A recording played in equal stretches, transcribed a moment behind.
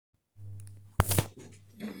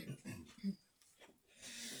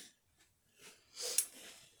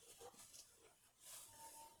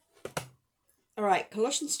All right,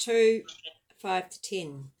 Colossians 2, 5 to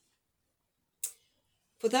 10.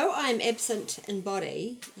 For though I am absent in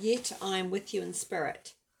body, yet I am with you in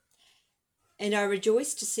spirit, and I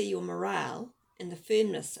rejoice to see your morale and the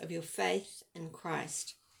firmness of your faith in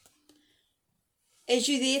Christ. As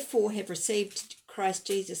you therefore have received Christ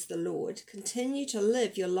Jesus the Lord, continue to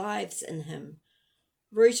live your lives in him,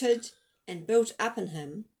 rooted and built up in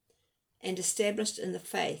him, and established in the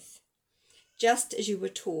faith, just as you were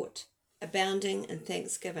taught, abounding in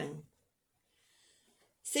thanksgiving.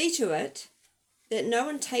 See to it that no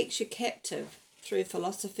one takes you captive through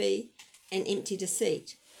philosophy and empty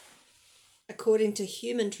deceit, according to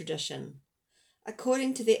human tradition,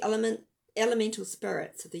 according to the elemental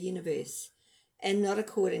spirits of the universe, and not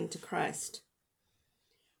according to Christ.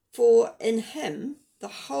 For in him the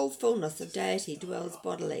whole fullness of deity dwells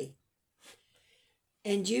bodily,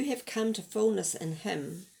 and you have come to fullness in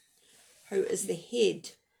him, who is the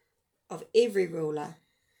head of every ruler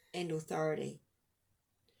and authority.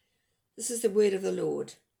 This is the word of the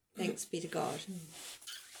Lord. Thanks be to God.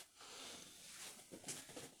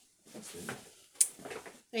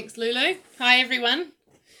 Thanks, Lulu. Hi, everyone.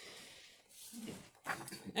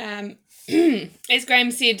 As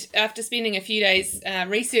Graham said, after spending a few days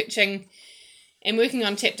researching and working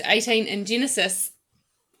on chapter 18 in Genesis,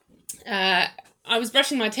 I was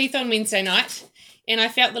brushing my teeth on Wednesday night, and I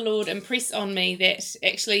felt the Lord impress on me that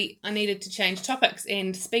actually I needed to change topics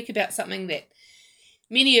and speak about something that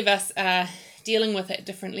many of us are dealing with at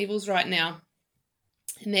different levels right now,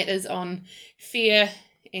 and that is on fear,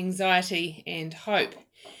 anxiety, and hope.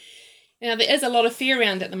 Now, there is a lot of fear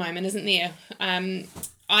around at the moment, isn't there?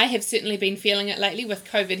 I have certainly been feeling it lately with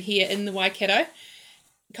COVID here in the Waikato.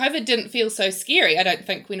 COVID didn't feel so scary, I don't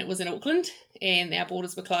think, when it was in Auckland and our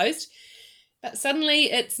borders were closed. But suddenly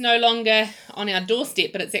it's no longer on our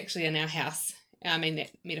doorstep, but it's actually in our house. I mean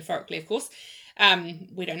that metaphorically, of course.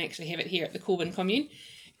 We don't actually have it here at the Corbin commune.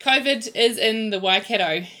 COVID is in the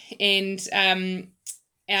Waikato, and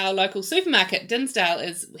our local supermarket, Dinsdale,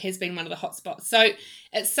 has been one of the hotspots. So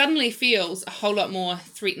it suddenly feels a whole lot more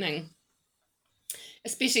threatening,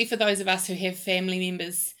 especially for those of us who have family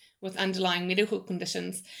members with underlying medical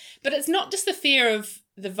conditions. But it's not just the fear of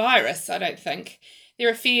the virus, I don't think. There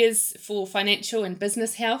are fears for financial and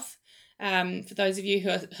business health. For those of you who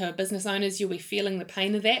are business owners, you'll be feeling the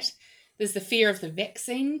pain of that. There's the fear of the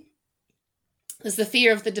vaccine. There's the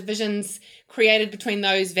fear of the divisions created between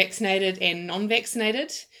those vaccinated and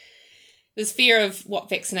non-vaccinated. There's fear of what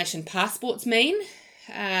vaccination passports mean.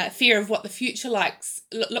 Fear of what the future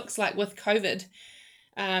looks like with COVID,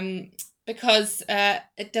 because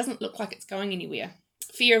it doesn't look like it's going anywhere.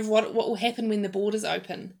 Fear of what will happen when the borders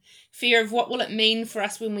open. Fear of what will it mean for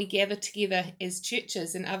us when we gather together as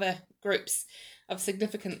churches and other groups of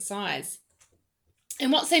significant size. And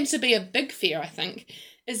what seems to be a big fear, I think,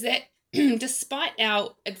 is that despite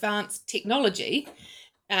our advanced technology,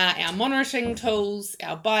 our monitoring tools,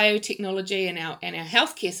 our biotechnology and our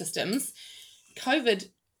healthcare systems, COVID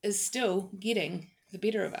is still getting the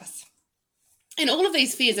better of us. And all of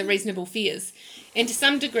these fears are reasonable fears. And to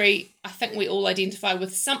some degree, I think we all identify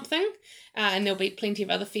with something. And there'll be plenty of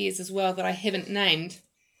other fears as well that I haven't named.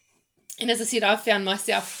 And as I said, I've found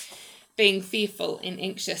myself being fearful and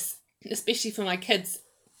anxious, especially for my kids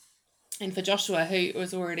and for Joshua, who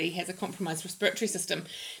already has a compromised respiratory system.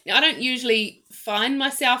 Now, I don't usually find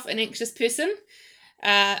myself an anxious person.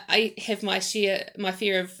 I have my share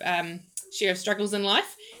of struggles in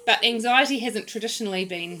life, but anxiety hasn't traditionally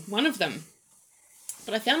been one of them.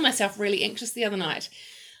 But I found myself really anxious the other night.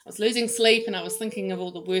 I was losing sleep and I was thinking of all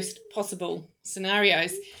the worst possible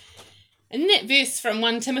scenarios. And that verse from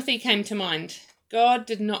 1 Timothy came to mind. God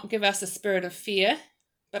did not give us a spirit of fear,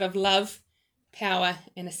 but of love, power,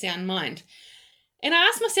 and a sound mind. And I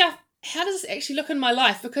asked myself, how does this actually look in my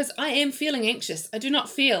life? Because I am feeling anxious. I do not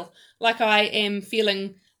feel like I am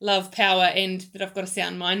feeling love, power, and that I've got a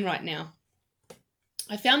sound mind right now.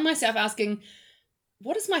 I found myself asking,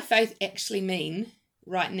 what does my faith actually mean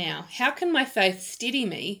right now? How can my faith steady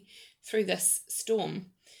me through this storm?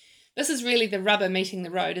 This is really the rubber meeting the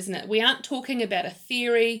road, isn't it? We aren't talking about a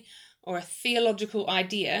theory or a theological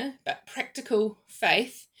idea, but practical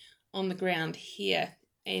faith on the ground here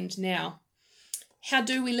and now. How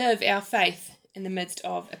do we live our faith in the midst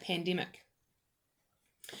of a pandemic?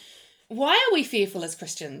 Why are we fearful as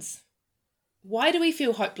Christians? Why do we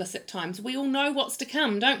feel hopeless at times? We all know what's to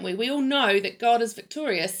come, don't we? We all know that God is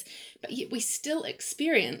victorious, but yet we still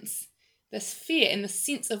experience this fear and the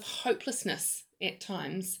sense of hopelessness at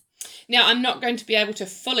times. Now, I'm not going to be able to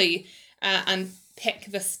fully unpack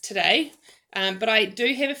this today, but I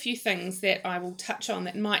do have a few things that I will touch on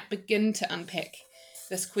that might begin to unpack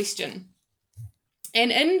this question.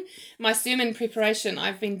 And in my sermon preparation,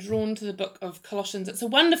 I've been drawn to the book of Colossians. It's a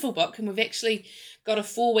wonderful book, and we've actually got a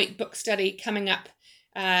 4-week book study coming up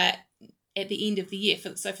at the end of the year.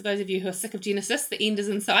 So for those of you who are sick of Genesis, the end is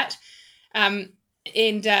in sight. But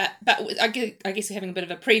I guess we're having a bit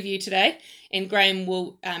of a preview today, and Graham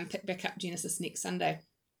will pick back up Genesis next Sunday.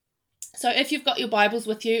 So if you've got your Bibles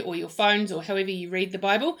with you, or your phones, or however you read the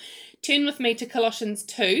Bible, turn with me to Colossians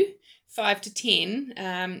 2, 5 to 10,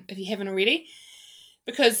 if you haven't already,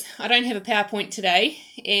 because I don't have a PowerPoint today,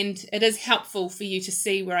 and it is helpful for you to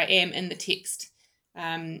see where I am in the text,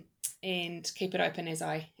 and keep it open as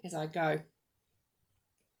I go.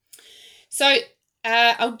 So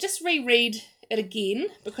I'll just reread it again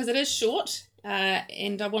because it is short,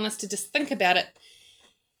 and I want us to just think about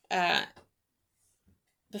it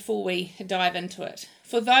before we dive into it.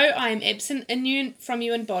 For though I am absent from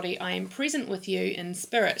you in body, I am present with you in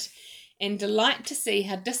spirit, and delight to see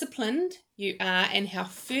how disciplined you are and how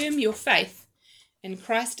firm your faith in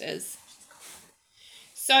Christ is.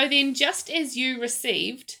 So then, just as you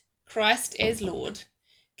received Christ as Lord,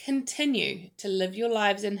 continue to live your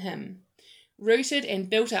lives in him, rooted and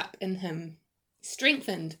built up in him,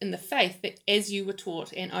 strengthened in the faith that as you were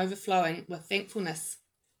taught, and overflowing with thankfulness.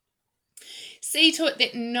 See to it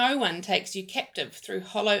that no one takes you captive through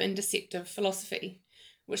hollow and deceptive philosophy,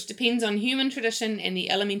 which depends on human tradition and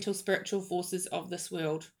the elemental spiritual forces of this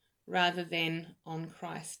world, rather than on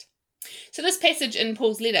Christ. So this passage in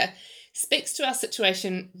Paul's letter speaks to our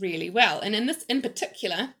situation really well, and in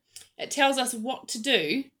particular, it tells us what to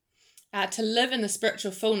do to live in the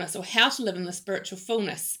spiritual fullness, or how to live in the spiritual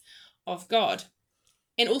fullness of God,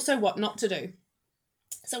 and also what not to do.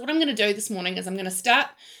 So what I'm going to do this morning is I'm going to start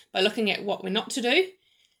by looking at what we're not to do,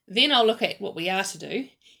 then I'll look at what we are to do,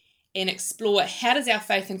 and explore how does our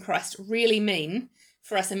faith in Christ really mean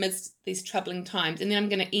for us amidst these troubling times, and then I'm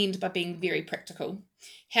going to end by being very practical.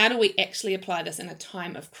 How do we actually apply this in a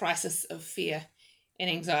time of crisis, of fear and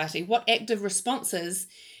anxiety? What active responses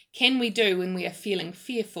can we do when we are feeling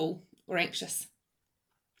fearful or anxious?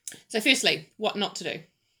 So firstly, what not to do.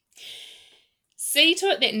 See to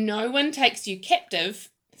it that no one takes you captive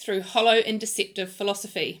through hollow and deceptive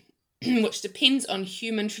philosophy, which depends on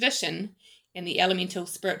human tradition and the elemental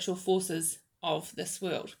spiritual forces of this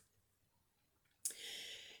world.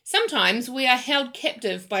 Sometimes we are held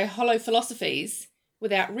captive by hollow philosophies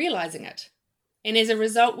without realizing it, and as a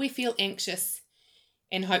result we feel anxious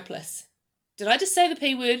and hopeless. Did I just say the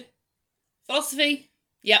P word? Philosophy?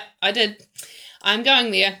 Yep, I did. I'm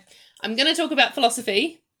going there. I'm going to talk about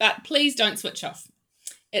philosophy, but please don't switch off.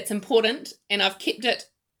 It's important, and I've kept it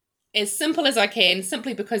as simple as I can,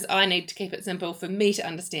 simply because I need to keep it simple for me to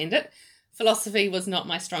understand it. Philosophy was not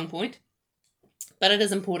my strong point, but it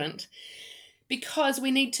is important because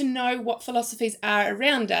we need to know what philosophies are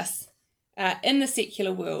around us in the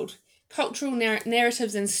secular world, cultural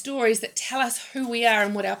narratives and stories that tell us who we are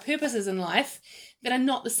and what our purpose is in life that are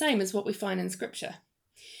not the same as what we find in Scripture.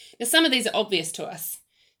 Now, some of these are obvious to us.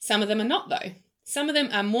 Some of them are not, though. Some of them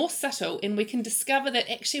are more subtle, and we can discover that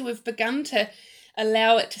actually we've begun to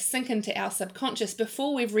allow it to sink into our subconscious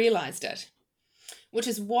before we've realized it, which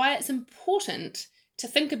is why it's important to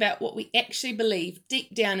think about what we actually believe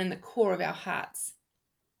deep down in the core of our hearts.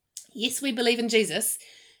 Yes, we believe in Jesus,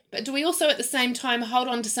 but do we also at the same time hold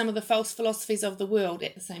on to some of the false philosophies of the world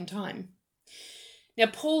at the same time? Now,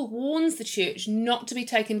 Paul warns the church not to be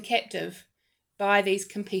taken captive by these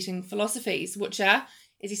competing philosophies, which are,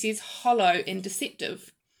 as he says, hollow and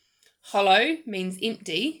deceptive. Hollow means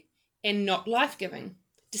empty and not life-giving.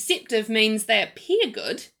 Deceptive means they appear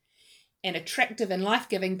good and attractive and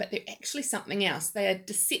life-giving, but they're actually something else. They are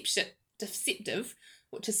deceptive,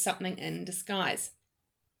 which is something in disguise.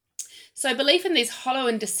 So belief in these hollow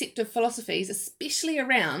and deceptive philosophies, especially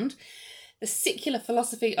around the secular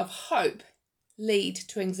philosophy of hope, lead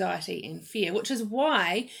to anxiety and fear, which is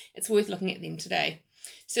why it's worth looking at them today,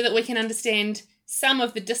 so that we can understand some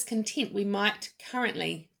of the discontent we might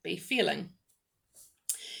currently be feeling.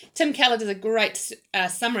 Tim Keller does a great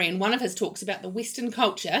summary in one of his talks about the Western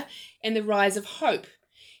culture and the rise of hope,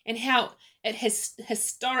 and how it has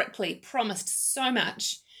historically promised so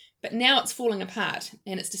much, but now it's falling apart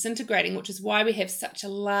and it's disintegrating, which is why we have such a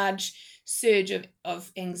large surge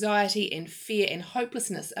of anxiety and fear and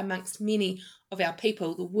hopelessness amongst many of our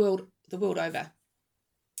people the world over.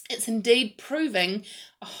 It's indeed proving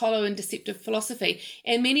a hollow and deceptive philosophy,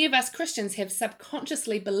 and many of us Christians have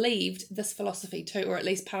subconsciously believed this philosophy too, or at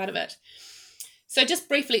least part of it. So just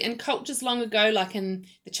briefly, in cultures long ago, like in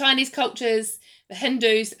the Chinese cultures, the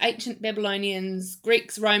Hindus, ancient Babylonians,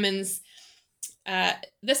 Greeks, Romans,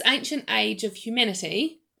 this ancient age of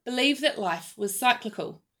humanity believed that life was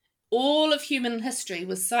cyclical. All of human history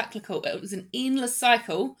was cyclical. It was an endless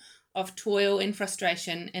cycle of toil and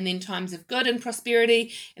frustration, and then times of good and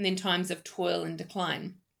prosperity, and then times of toil and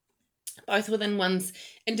decline, both within one's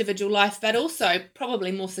individual life, but also,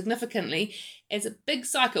 probably more significantly, as a big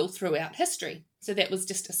cycle throughout history. So that was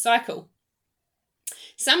just a cycle.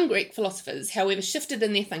 Some Greek philosophers, however, shifted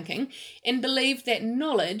in their thinking and believed that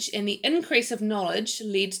knowledge and the increase of knowledge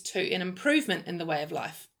led to an improvement in the way of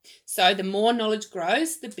life. So the more knowledge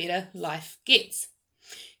grows, the better life gets.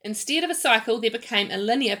 Instead of a cycle, there became a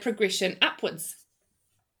linear progression upwards.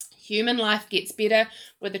 Human life gets better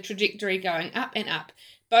with a trajectory going up and up,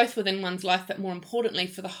 both within one's life, but more importantly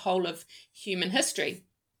for the whole of human history.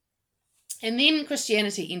 And then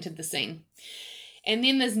Christianity entered the scene. And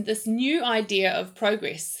then there's this new idea of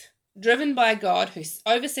progress, driven by a God who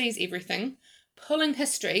oversees everything, pulling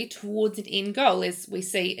history towards an end goal, as we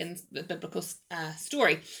see in the biblical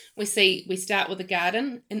story. We start with a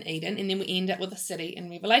garden in Eden, and then we end up with a city in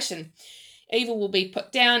Revelation. Evil will be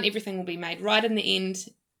put down, everything will be made right in the end,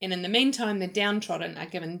 and in the meantime, the downtrodden are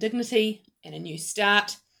given dignity and a new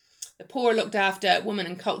start. The poor are looked after, women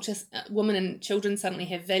and children suddenly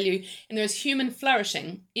have value, and there is human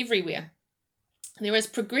flourishing everywhere. There is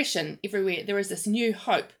progression everywhere. There is this new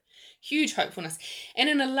hope, huge hopefulness. And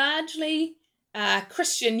in a largely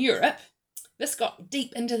Christian Europe, this got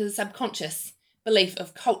deep into the subconscious belief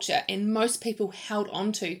of culture, and most people held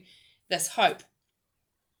on to this hope.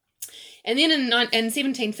 And then in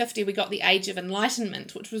 1750, we got the Age of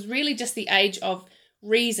Enlightenment, which was really just the age of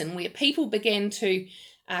reason, where people began to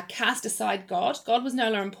cast aside God. God was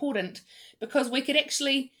no longer important because we could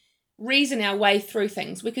actually reason our way through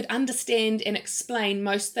things. We could understand and explain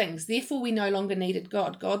most things. Therefore, we no longer needed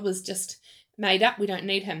God. God was just made up. We don't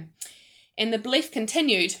need him. And the belief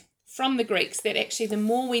continued from the Greeks that actually the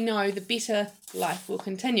more we know, the better life will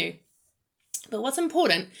continue. But what's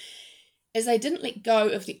important is they didn't let go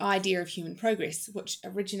of the idea of human progress, which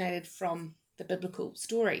originated from the biblical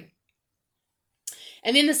story.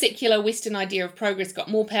 And then the secular Western idea of progress got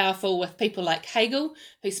more powerful with people like Hegel,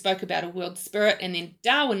 who spoke about a world spirit, and then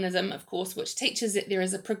Darwinism, of course, which teaches that there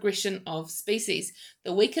is a progression of species.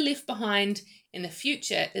 The weak are left behind, and the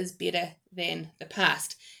future is better than the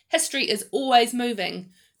past. History is always moving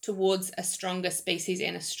towards a stronger species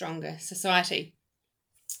and a stronger society.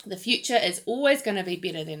 The future is always going to be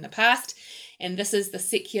better than the past, and this is the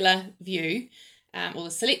secular view, or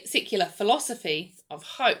the secular philosophy of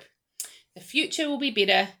hope. The future will be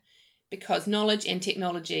better because knowledge and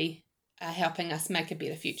technology are helping us make a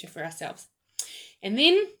better future for ourselves. And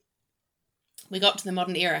then we got to the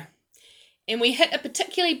modern era, and we hit a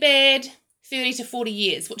particularly bad 30 to 40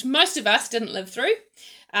 years, which most of us didn't live through,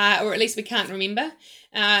 or at least we can't remember.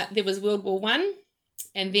 There was World War I,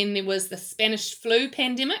 and then there was the Spanish flu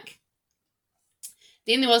pandemic.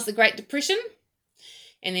 Then there was the Great Depression,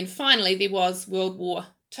 and then finally there was World War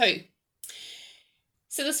II.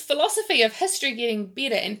 So this philosophy of history getting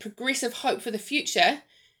better and progressive hope for the future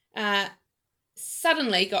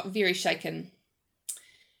suddenly got very shaken.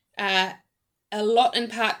 A lot in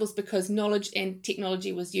part was because knowledge and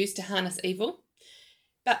technology was used to harness evil.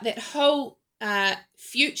 But that whole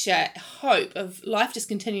future hope of life just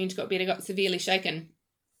continuing to get better got severely shaken.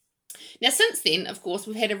 Now, since then, of course,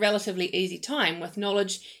 we've had a relatively easy time with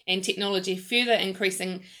knowledge and technology further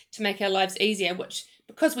increasing to make our lives easier, which,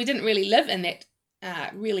 because we didn't really live in that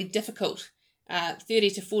really difficult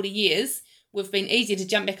 30 to 40 years, we've been easier to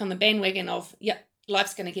jump back on the bandwagon of, yep,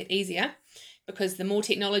 life's going to get easier, because the more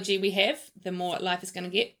technology we have, the more life is going to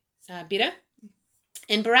get better.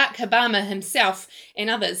 And Barack Obama himself and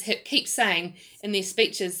others keep saying in their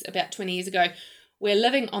speeches about 20 years ago, we're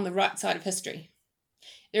living on the right side of history.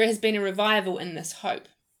 There has been a revival in this hope.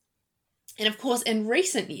 And of course, in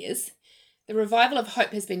recent years, the revival of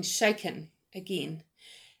hope has been shaken again.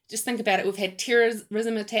 Just think about it. We've had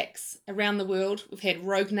terrorism attacks around the world. We've had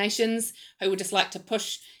rogue nations who would just like to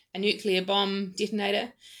push a nuclear bomb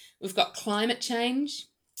detonator. We've got climate change.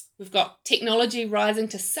 We've got technology rising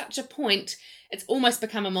to such a point it's almost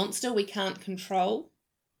become a monster we can't control.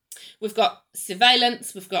 We've got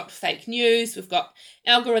surveillance. We've got fake news. We've got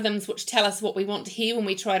algorithms which tell us what we want to hear when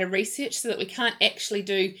we try to research, so that we can't actually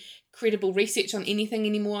do credible research on anything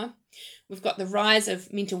anymore. We've got the rise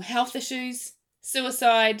of mental health issues,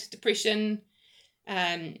 suicide, depression.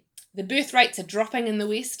 The birth rates are dropping in the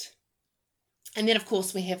West. And then, of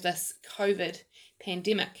course, we have this COVID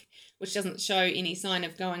pandemic, which doesn't show any sign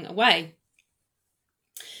of going away.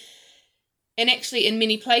 And actually, in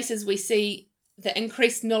many places, we see the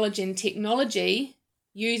increased knowledge and technology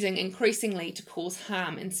using increasingly to cause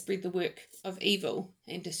harm and spread the work of evil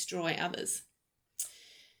and destroy others.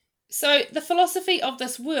 So the philosophy of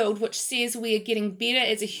this world, which says we are getting better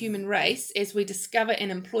as a human race as we discover and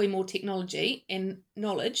employ more technology and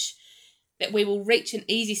knowledge, that we will reach an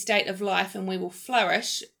easy state of life and we will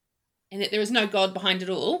flourish, and that there is no God behind it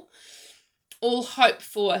all hope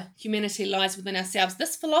for humanity lies within ourselves.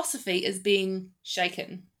 This philosophy is being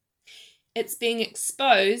shaken. It's being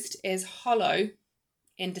exposed as hollow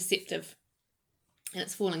and deceptive, and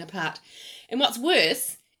it's falling apart. And what's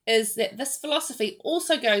worse is that this philosophy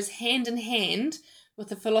also goes hand in hand with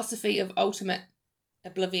the philosophy of ultimate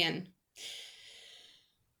oblivion.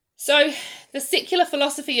 So the secular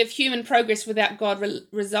philosophy of human progress without God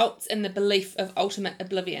results in the belief of ultimate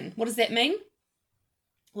oblivion. What does that mean?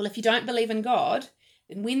 Well, if you don't believe in God,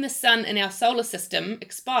 then when the sun in our solar system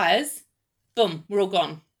expires, boom, we're all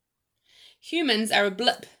gone. Humans are a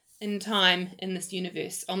blip in time in this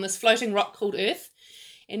universe, on this floating rock called Earth,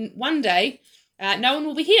 and one day no one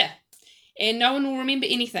will be here, and no one will remember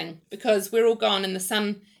anything because we're all gone and the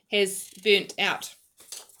sun has burnt out.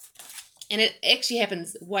 And it actually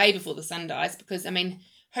happens way before the sun dies, because,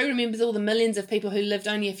 who remembers all the millions of people who lived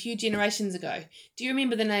only a few generations ago? Do you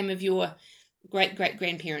remember the name of your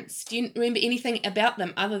great-great-grandparents? Do you remember anything about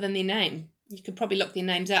them other than their name? You could probably look their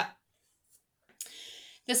names up.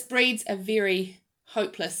 This breeds a very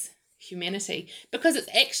hopeless humanity, because it's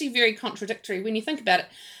actually very contradictory when you think about it.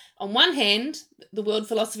 On one hand, the world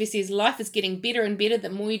philosophy says life is getting better and better the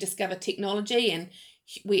more we discover technology and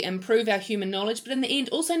we improve our human knowledge, but in the end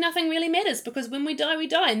also nothing really matters, because when we die,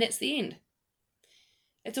 and that's the end.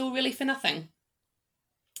 It's all really for nothing.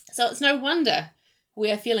 So it's no wonder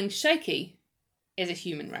we are feeling shaky as a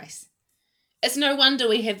human race. It's no wonder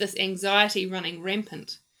we have this anxiety running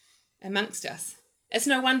rampant amongst us. It's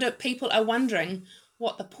no wonder people are wondering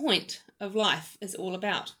what the point of life is all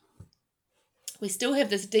about. We still have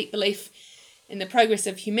this deep belief in the progress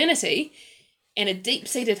of humanity and a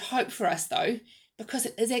deep-seated hope for us, though, because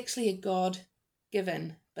it is actually a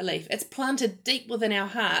God-given belief. It's planted deep within our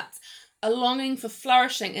hearts, a longing for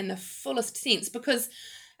flourishing in the fullest sense, because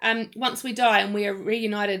once we die and we are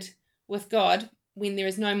reunited with God, when there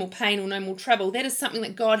is no more pain or no more trouble, that is something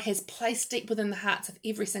that God has placed deep within the hearts of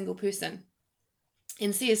every single person.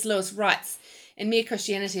 And C.S. Lewis writes in Mere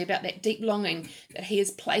Christianity about that deep longing that he has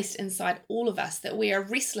placed inside all of us, that we are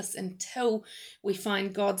restless until we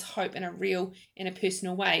find God's hope in a real and a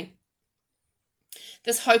personal way.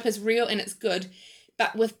 This hope is real and it's good,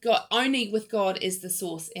 but with God, only with God is the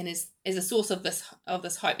source and is a source of this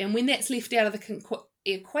hope. And when that's left out of the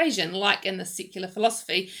equation, like in the secular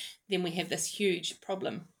philosophy, then we have this huge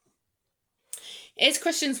problem. As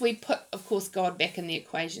Christians, we put, of course, God back in the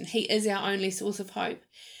equation. He is our only source of hope.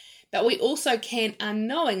 But we also can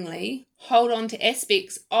unknowingly hold on to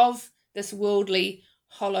aspects of this worldly,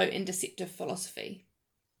 hollow and deceptive philosophy.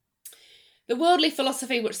 The worldly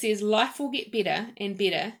philosophy, which says life will get better and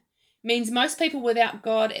better, means most people without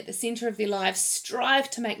God at the centre of their lives strive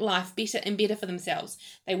to make life better and better for themselves.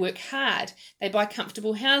 They work hard, they buy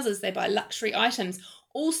comfortable houses, they buy luxury items.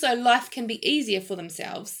 Also, life can be easier for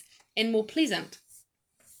themselves and more pleasant.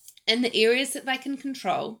 In the areas that they can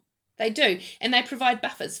control, they do, and they provide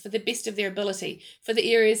buffers for the best of their ability for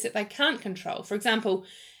the areas that they can't control. For example,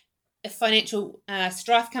 if financial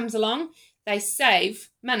strife comes along, they save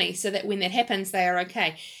money so that when that happens, they are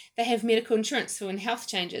okay. They have medical insurance for when health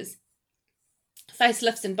changes,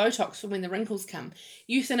 facelifts and Botox for when the wrinkles come,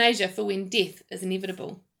 euthanasia for when death is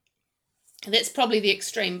inevitable. That's probably the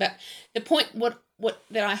extreme, but the point what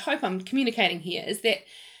that I hope I'm communicating here is that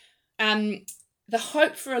the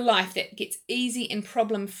hope for a life that gets easy and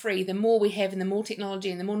problem-free, the more we have and the more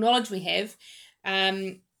technology and the more knowledge we have,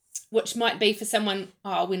 which might be for someone,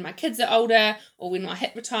 when my kids are older, or when I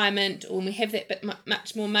hit retirement, or when we have that bit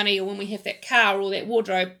much more money, or when we have that car or that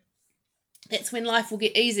wardrobe, that's when life will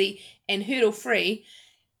get easy and hurdle-free.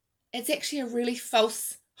 It's actually a really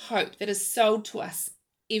false hope that is sold to us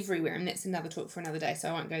everywhere, and that's another talk for another day, so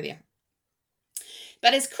I won't go there.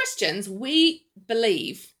 But as Christians, we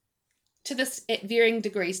believe to this at varying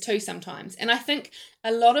degrees too sometimes, and I think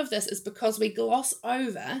a lot of this is because we gloss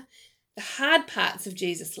over the hard parts of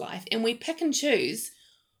Jesus' life and we pick and choose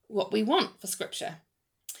what we want for Scripture.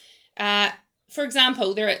 For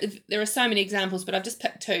example, there are so many examples, but I've just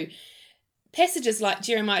picked two. Passages like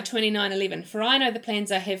Jeremiah 29:11, "For I know the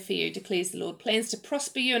plans I have for you, declares the Lord, plans to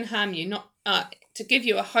prosper you and harm you, not to give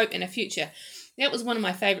you a hope and a future." That was one of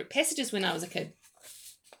my favourite passages when I was a kid.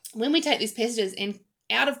 When we take these passages and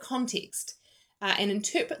out of context and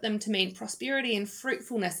interpret them to mean prosperity and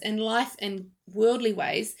fruitfulness in life in worldly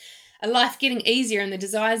ways, a life getting easier and the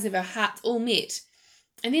desires of our hearts all met,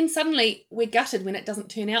 and then suddenly we're gutted when it doesn't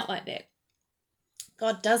turn out like that.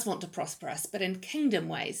 God does want to prosper us, but in kingdom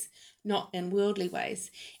ways, not in worldly ways.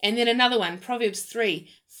 And then another one, Proverbs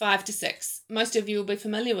 3:5-6. Most of you will be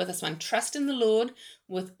familiar with this one. Trust in the Lord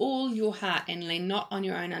with all your heart and lean not on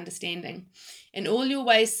your own understanding. In all your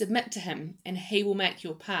ways submit to him, and he will make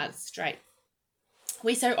your paths straight.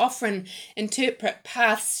 We so often interpret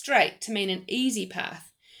path straight to mean an easy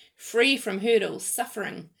path, free from hurdles,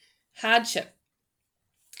 suffering, hardship.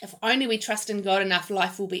 If only we trust in God enough,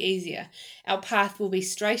 life will be easier. Our path will be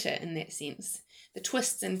straighter in that sense. The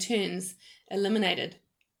twists and turns eliminated.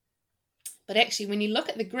 But actually, when you look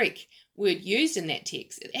at the Greek word used in that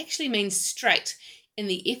text, it actually means straight in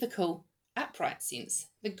the ethical, upright sense,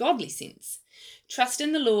 the godly sense. Trust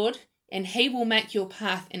in the Lord, and he will make your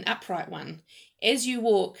path an upright one. As you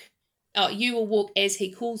walk, you will walk as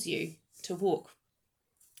he calls you to walk.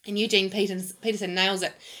 And Eugene Peterson nails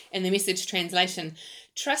it in the Message translation.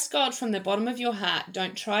 Trust God from the bottom of your heart.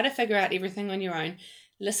 Don't try to figure out everything on your own.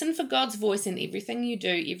 Listen for God's voice in everything you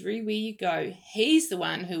do, everywhere you go. He's the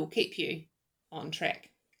one who will keep you on track.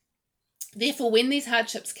 Therefore, when these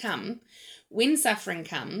hardships come, when suffering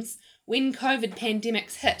comes, when COVID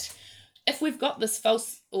pandemics hit, if we've got this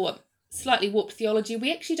false or slightly warped theology,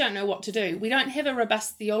 we actually don't know what to do. We don't have a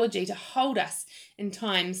robust theology to hold us in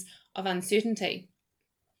times of uncertainty.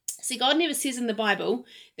 See, God never says in the Bible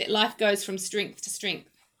that life goes from strength to strength.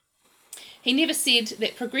 He never said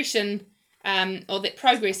that progression or that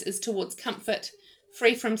progress is towards comfort,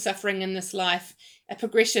 free from suffering in this life, a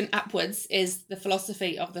progression upwards as the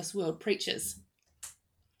philosophy of this world preaches.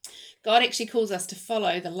 God actually calls us to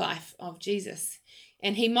follow the life of Jesus.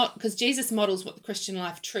 And because Jesus models what the Christian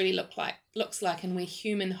life truly looks like and where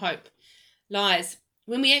human hope lies.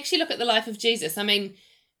 When we actually look at the life of Jesus,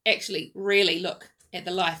 actually really look at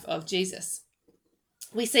the life of Jesus,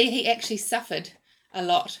 we see he actually suffered a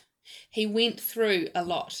lot. He went through a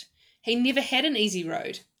lot. He never had an easy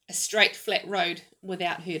road, a straight, flat road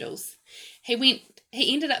without hurdles. He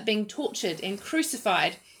ended up being tortured and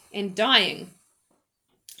crucified and dying.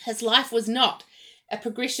 His life was not a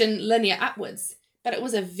progression linear upwards, but it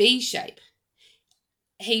was a V shape.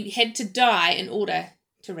 He had to die in order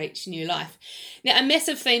to reach new life. Now, a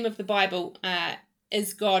massive theme of the Bible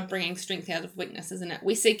is God bringing strength out of weakness, isn't it?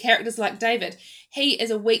 We see characters like David. He is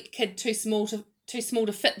a weak kid, too small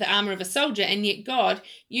to fit the armor of a soldier, and yet God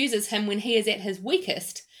uses him when he is at his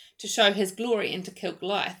weakest to show his glory and to kill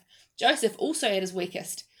Goliath. Joseph also at his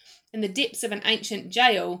weakest, in the depths of an ancient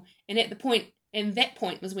jail, and that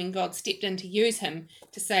point was when God stepped in to use him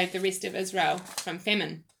to save the rest of Israel from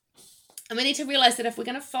famine. And we need to realize that if we're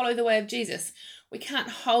going to follow the way of Jesus, we can't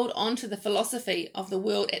hold on to the philosophy of the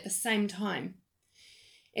world at the same time.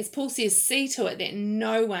 As Paul says, see to it that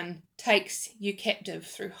no one takes you captive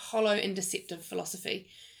through hollow and deceptive philosophy.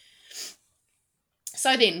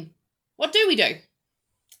 So then, what do we do?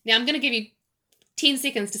 Now, I'm going to give you 10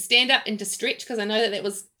 seconds to stand up and to stretch, because I know that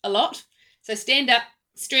was a lot. So stand up,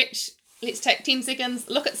 stretch. Let's take 10 seconds.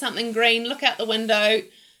 Look at something green. Look out the window.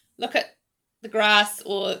 Look at the grass,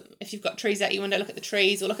 or if you've got trees out your window, look at the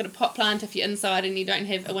trees, or look at a pot plant if you're inside and you don't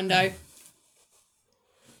have a window.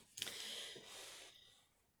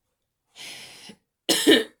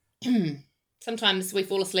 Sometimes we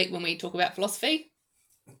fall asleep when we talk about philosophy.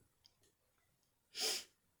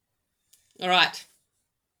 All right.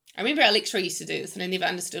 I remember our lecturer used to do this and I never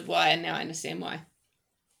understood why, and now I understand why.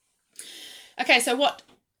 Okay, so what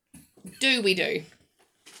do we do?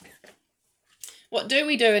 What do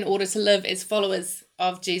we do in order to live as followers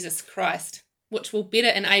of Jesus Christ, which will better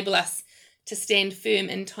enable us to stand firm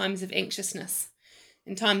in times of anxiousness,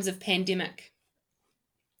 in times of pandemic?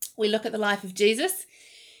 We look at the life of Jesus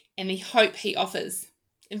and the hope he offers.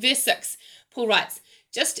 In verse 6, Paul writes,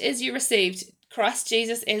 just as you received Christ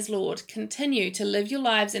Jesus as Lord, continue to live your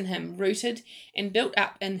lives in him, rooted and built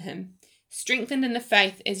up in him, strengthened in the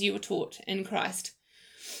faith as you were taught in Christ.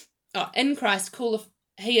 In Christ,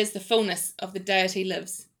 he is the fullness of the deity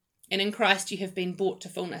lives, and in Christ you have been brought to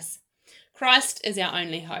fullness. Christ is our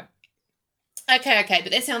only hope. Okay,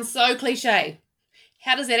 but that sounds so cliche.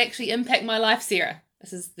 How does that actually impact my life, Sarah?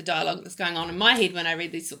 This is the dialogue that's going on in my head when I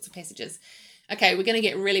read these sorts of passages. Okay, we're going to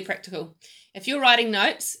get really practical. If you're writing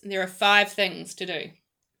notes, there are 5 things to do.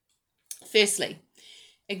 Firstly,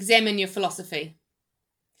 examine your philosophy.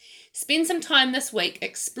 Spend some time this week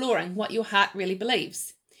exploring what your heart really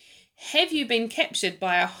believes. Have you been captured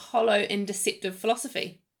by a hollow and deceptive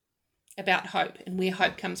philosophy about hope and where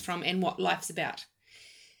hope comes from and what life's about?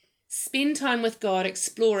 Spend time with God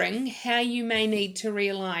exploring how you may need to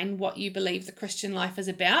realign what you believe the Christian life is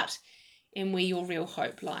about and where your real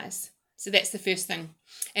hope lies. So that's the first thing.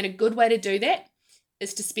 And a good way to do that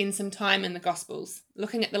is to spend some time in the Gospels,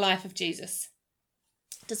 looking at the life of Jesus.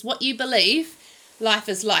 Does what you believe life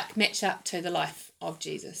is like match up to the life of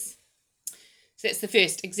Jesus? So that's the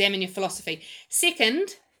first, examine your philosophy.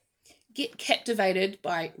 Second, get captivated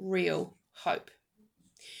by real hope.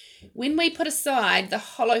 When we put aside the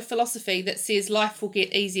hollow philosophy that says life will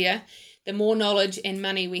get easier the more knowledge and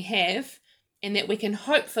money we have, and that we can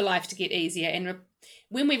hope for life to get easier, and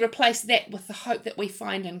when we replace that with the hope that we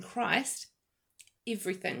find in Christ,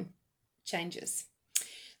 everything changes.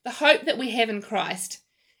 The hope that we have in Christ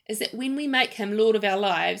is that when we make him Lord of our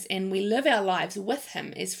lives and we live our lives with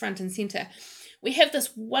him as front and centre, we have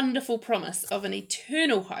this wonderful promise of an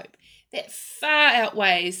eternal hope that far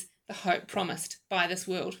outweighs the hope promised by this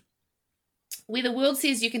world. Where the world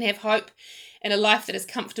says you can have hope and a life that is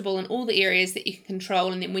comfortable in all the areas that you can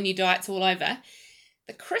control, and then when you die it's all over,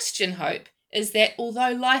 the Christian hope is that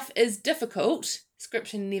although life is difficult,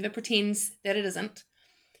 Scripture never pretends that it isn't,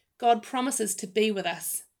 God promises to be with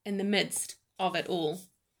us in the midst of it all.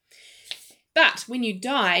 But when you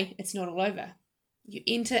die, it's not all over. You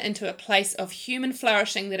enter into a place of human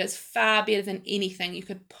flourishing that is far better than anything you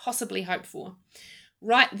could possibly hope for,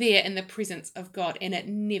 right there in the presence of God, and it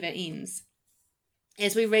never ends.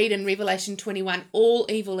 As we read in Revelation 21, all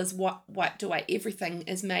evil is wiped away. Everything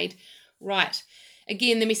is made right.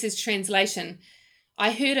 Again, the Message translation,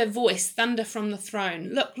 I heard a voice thunder from the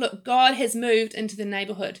throne. Look, God has moved into the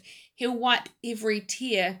neighborhood. He'll wipe every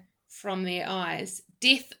tear from their eyes.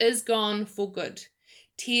 Death is gone for good.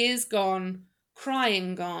 Tears gone,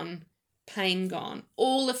 crying gone, pain gone.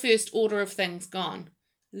 All the first order of things gone.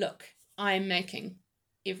 Look, I am making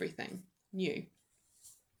everything new.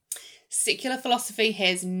 Secular philosophy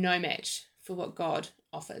has no match for what God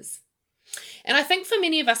offers. And I think for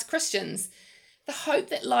many of us Christians, the hope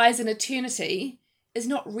that lies in eternity is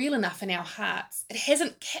not real enough in our hearts. It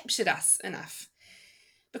hasn't captured us enough.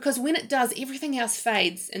 Because when it does, everything else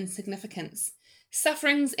fades in significance.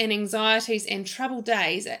 Sufferings and anxieties and troubled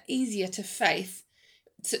days are easier to face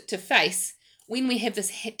when we have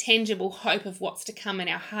this tangible hope of what's to come, and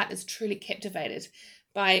our heart is truly captivated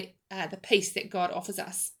by the peace that God offers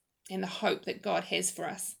us and the hope that God has for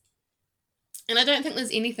us. And I don't think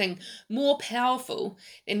there's anything more powerful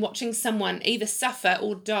than watching someone either suffer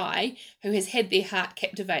or die who has had their heart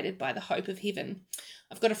captivated by the hope of heaven.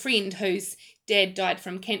 I've got a friend whose dad died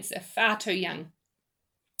from cancer far too young.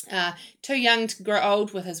 Too young to grow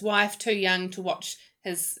old with his wife, too young to watch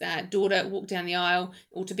his daughter walk down the aisle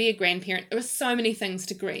or to be a grandparent. There were so many things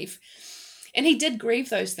to grieve. And he did grieve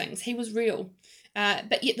those things. He was real.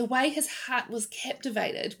 But yet the way his heart was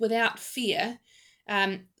captivated without fear,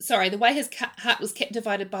 the way his heart was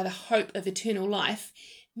captivated by the hope of eternal life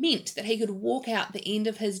meant that he could walk out the end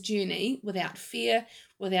of his journey without fear,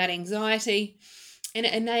 without anxiety, and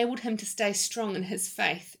it enabled him to stay strong in his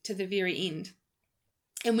faith to the very end.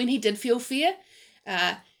 And when he did feel fear,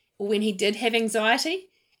 or when he did have anxiety,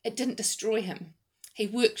 it didn't destroy him. He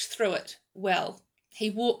worked through it well. He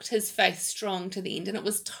walked his faith strong to the end, and it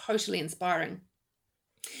was totally inspiring.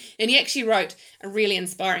 And he actually wrote a really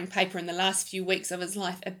inspiring paper in the last few weeks of his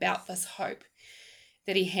life about this hope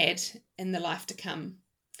that he had in the life to come.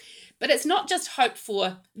 But it's not just hope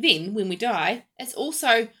for then when we die, it's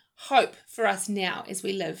also hope for us now as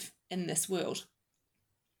we live in this world.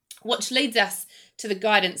 Which leads us to the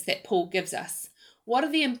guidance that Paul gives us. What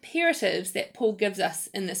are the imperatives that Paul gives us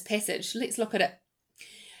in this passage? Let's look at it.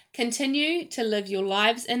 Continue to live your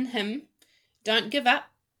lives in him. Don't give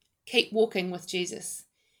up. Keep walking with Jesus.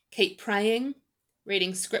 Keep praying,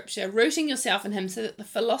 reading scripture, rooting yourself in him so that the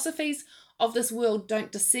philosophies of this world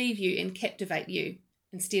don't deceive you and captivate you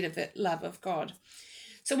instead of the love of God.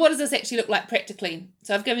 So what does this actually look like practically?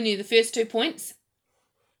 So I've given you the first 2 points.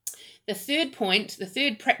 The third point, the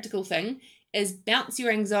third practical thing, is bounce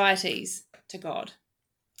your anxieties to God.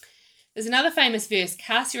 There's another famous verse,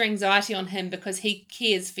 cast your anxiety on him because he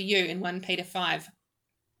cares for you in 1 Peter 5.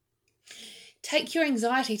 Take your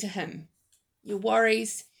anxiety to him, your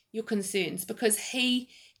worries, your concerns, because he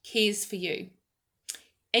cares for you.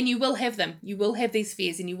 And you will have them. You will have these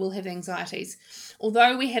fears and you will have anxieties.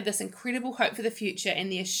 Although we have this incredible hope for the future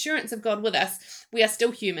and the assurance of God with us, we are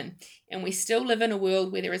still human and we still live in a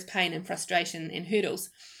world where there is pain and frustration and hurdles.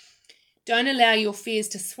 Don't allow your fears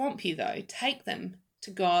to swamp you though. Take them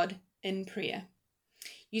to God in prayer.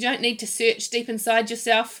 You don't need to search deep inside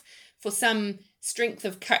yourself for some strength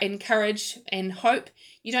and courage and hope.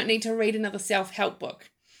 You don't need to read another self-help book.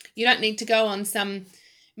 You don't need to go on some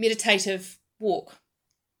meditative walk,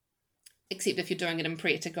 except if you're doing it in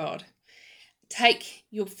prayer to God. Take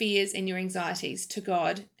your fears and your anxieties to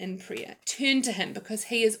God in prayer. Turn to him because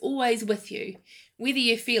he is always with you, whether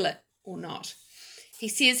you feel it or not. He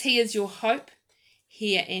says he is your hope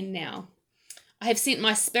here and now. I have sent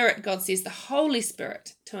my Spirit, God says, the Holy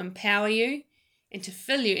Spirit, to empower you and to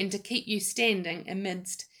fill you and to keep you standing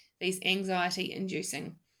amidst these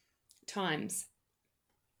anxiety-inducing times.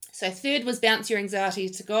 So third was bounce your anxiety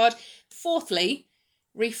to God. Fourthly,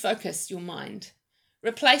 refocus your mind.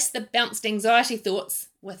 Replace the bounced anxiety thoughts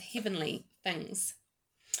with heavenly things.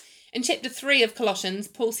 In chapter 3 of Colossians,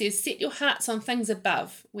 Paul says, set your hearts on things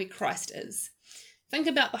above where Christ is. Think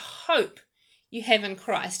about the hope you have in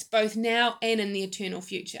Christ, both now and in the eternal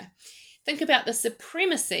future. Think about the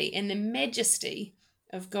supremacy and the majesty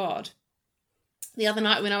of God. The other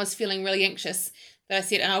night when I was feeling really anxious, that I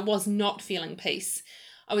said, and I was not feeling peace.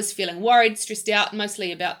 I was feeling worried, stressed out,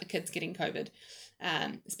 mostly about the kids getting COVID,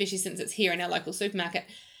 especially since it's here in our local supermarket.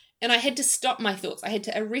 And I had to stop my thoughts. I had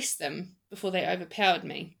to arrest them before they overpowered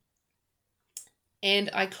me.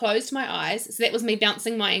 And I closed my eyes. So that was me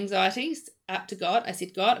bouncing my anxieties up to God. I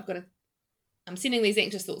said, God, I'm sending these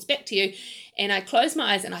anxious thoughts back to you. And I closed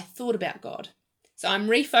my eyes and I thought about God. So I'm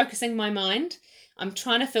refocusing my mind. I'm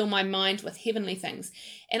trying to fill my mind with heavenly things.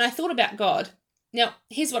 And I thought about God. Now,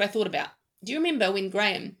 here's what I thought about. Do you remember when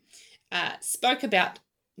Graham spoke about,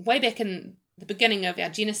 way back in the beginning of our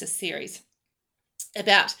Genesis series,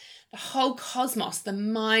 about the whole cosmos, the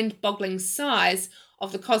mind-boggling size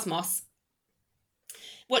of the cosmos,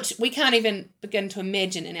 which we can't even begin to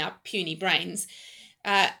imagine in our puny brains.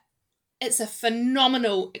 It's a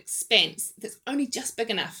phenomenal expanse that's only just big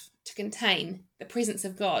enough to contain the presence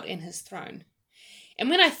of God and his throne. And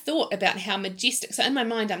when I thought about how majestic, so in my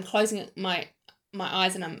mind I'm closing my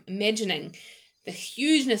eyes and I'm imagining the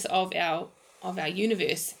hugeness of our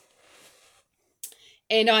universe,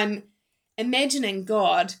 and I'm imagining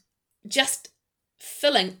God just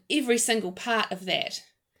filling every single part of that.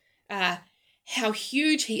 How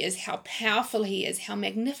huge he is, how powerful he is, how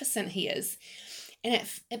magnificent he is. And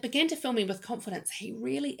it began to fill me with confidence. He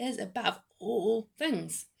really is above all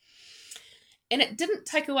things. And it didn't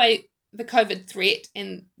take away the COVID threat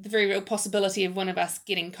and the very real possibility of one of us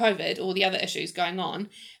getting COVID or the other issues going on.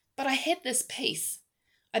 But I had this peace.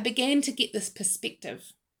 I began to get this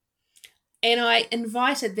perspective. And I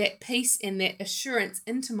invited that peace and that assurance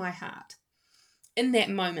into my heart in that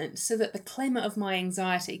moment so that the clamour of my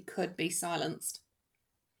anxiety could be silenced.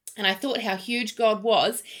 And I thought how huge God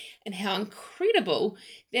was and how incredible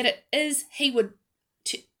that it is he would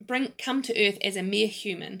come to earth as a mere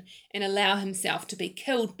human and allow himself to be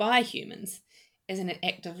killed by humans as an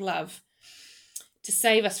act of love to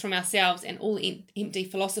save us from ourselves and all empty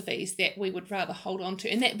philosophies that we would rather hold on to.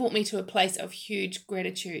 And that brought me to a place of huge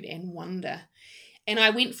gratitude and wonder. And I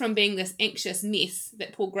went from being this anxious mess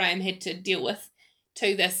that Paul Graham had to deal with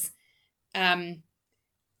to this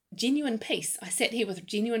genuine peace. I sat here with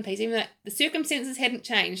genuine peace. Even though the circumstances hadn't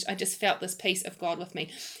changed, I just felt this peace of God with me.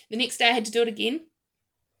 The next day I had to do it again.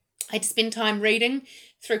 I had to spend time reading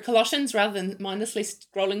through Colossians rather than mindlessly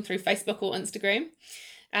scrolling through Facebook or Instagram.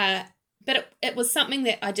 But it was something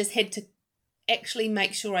that I just had to actually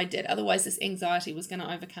make sure I did. Otherwise, this anxiety was going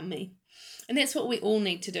to overcome me. And that's what we all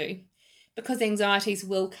need to do, because anxieties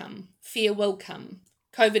will come. Fear will come.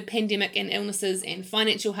 COVID pandemic and illnesses and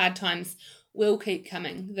financial hard times will keep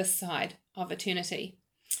coming this side of eternity.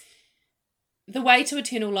 The way to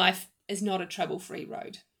eternal life is not a trouble-free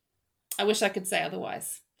road. I wish I could say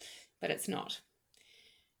otherwise, but it's not.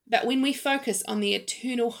 But when we focus on the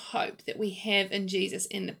eternal hope that we have in Jesus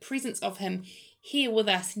and the presence of him here with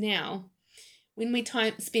us now, when we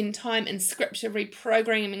spend time in Scripture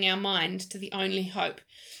reprogramming our mind to the only hope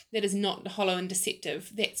that is not hollow and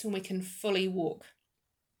deceptive, that's when we can fully walk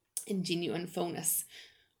in genuine fullness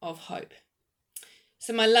of hope.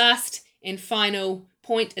 So my last and final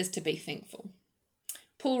point is to be thankful.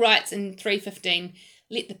 Paul writes in 3:15,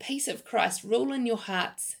 let the peace of Christ rule in your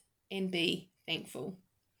hearts and be thankful.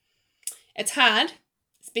 It's hard,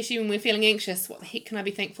 especially when we're feeling anxious. What the heck can I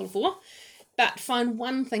be thankful for? But find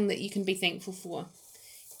one thing that you can be thankful for.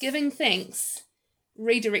 Giving thanks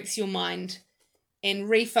redirects your mind and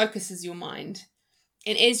refocuses your mind.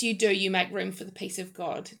 And as you do, you make room for the peace of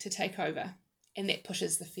God to take over, and that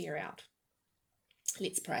pushes the fear out.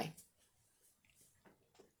 Let's pray.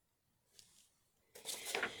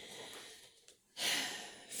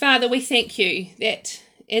 Father, we thank you that,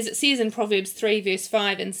 as it says in Proverbs 3, verse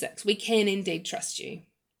 5 and 6, we can indeed trust you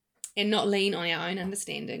and not lean on our own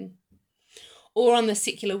understanding or on the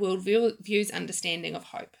secular worldview's understanding of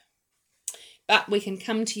hope. But we can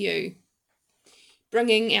come to you,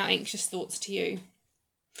 bringing our anxious thoughts to you,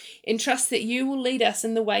 and trust that you will lead us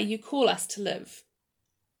in the way you call us to live,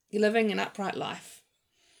 living an upright life,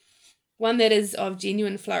 one that is of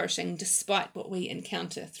genuine flourishing despite what we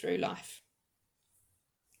encounter through life.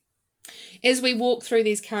 As we walk through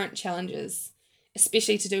these current challenges,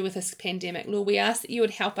 especially to do with this pandemic. Lord, we ask that you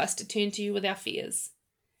would help us to turn to you with our fears,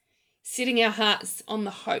 setting our hearts on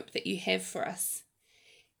the hope that you have for us.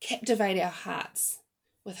 Captivate our hearts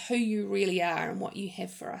with who you really are and what you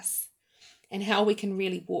have for us, and how we can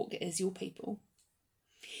really walk as your people.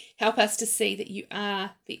 Help us to see that you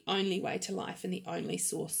are the only way to life and the only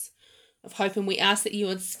source of hope. And we ask that you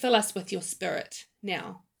would fill us with your Spirit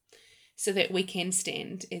now, so that we can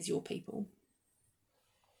stand as your people.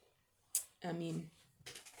 Amen.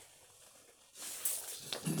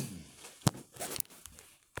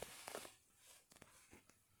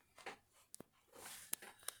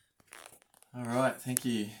 All right, thank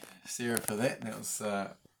you, Sarah, for that. That was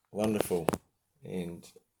wonderful, and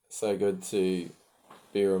so good to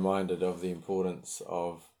be reminded of the importance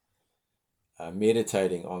of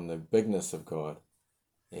meditating on the bigness of God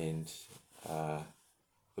and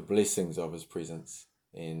the blessings of his presence,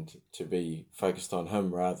 and to be focused on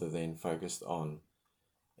him rather than focused on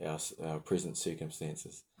our present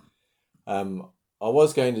circumstances. I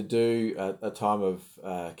was going to do a time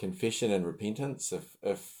of confession and repentance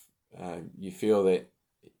if you feel that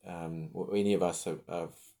any of us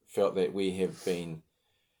have felt that we have been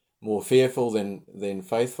more fearful than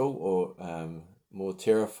faithful, or more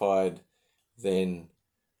terrified than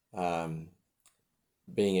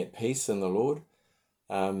being at peace in the Lord.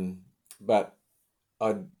 But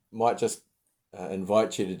I might just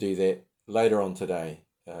invite you to do that later on today.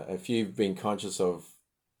 If you've been conscious of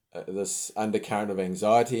this undercurrent of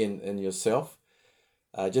anxiety in yourself,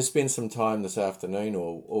 just spend some time this afternoon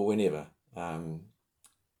or whenever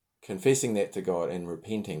confessing that to God and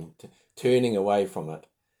repenting, turning away from it,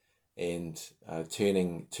 and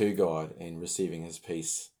turning to God and receiving his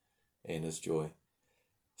peace and his joy.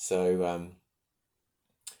 So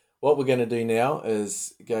what we're going to do now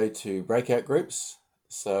is go to breakout groups.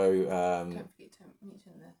 So Don't forget to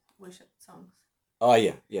mention the worship songs. Oh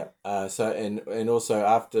yeah. So and also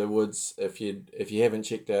afterwards, if you haven't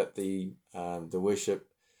checked out the worship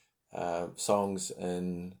songs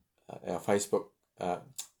in our Facebook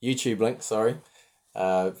YouTube link,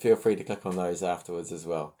 feel free to click on those afterwards as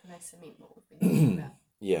well. And they cement what we've been talking about.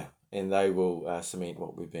 Yeah, and they will cement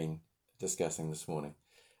what we've been discussing this morning.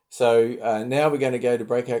 So now we're going to go to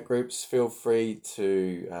breakout groups. Feel free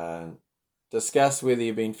to discuss whether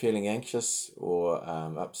you've been feeling anxious or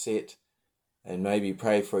upset, and maybe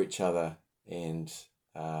pray for each other, and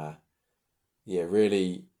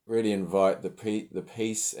really invite the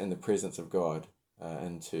peace and the presence of God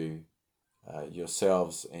into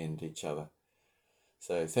yourselves and each other.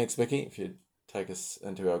 So thanks, Mickey, if you'd take us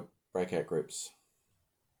into our breakout groups.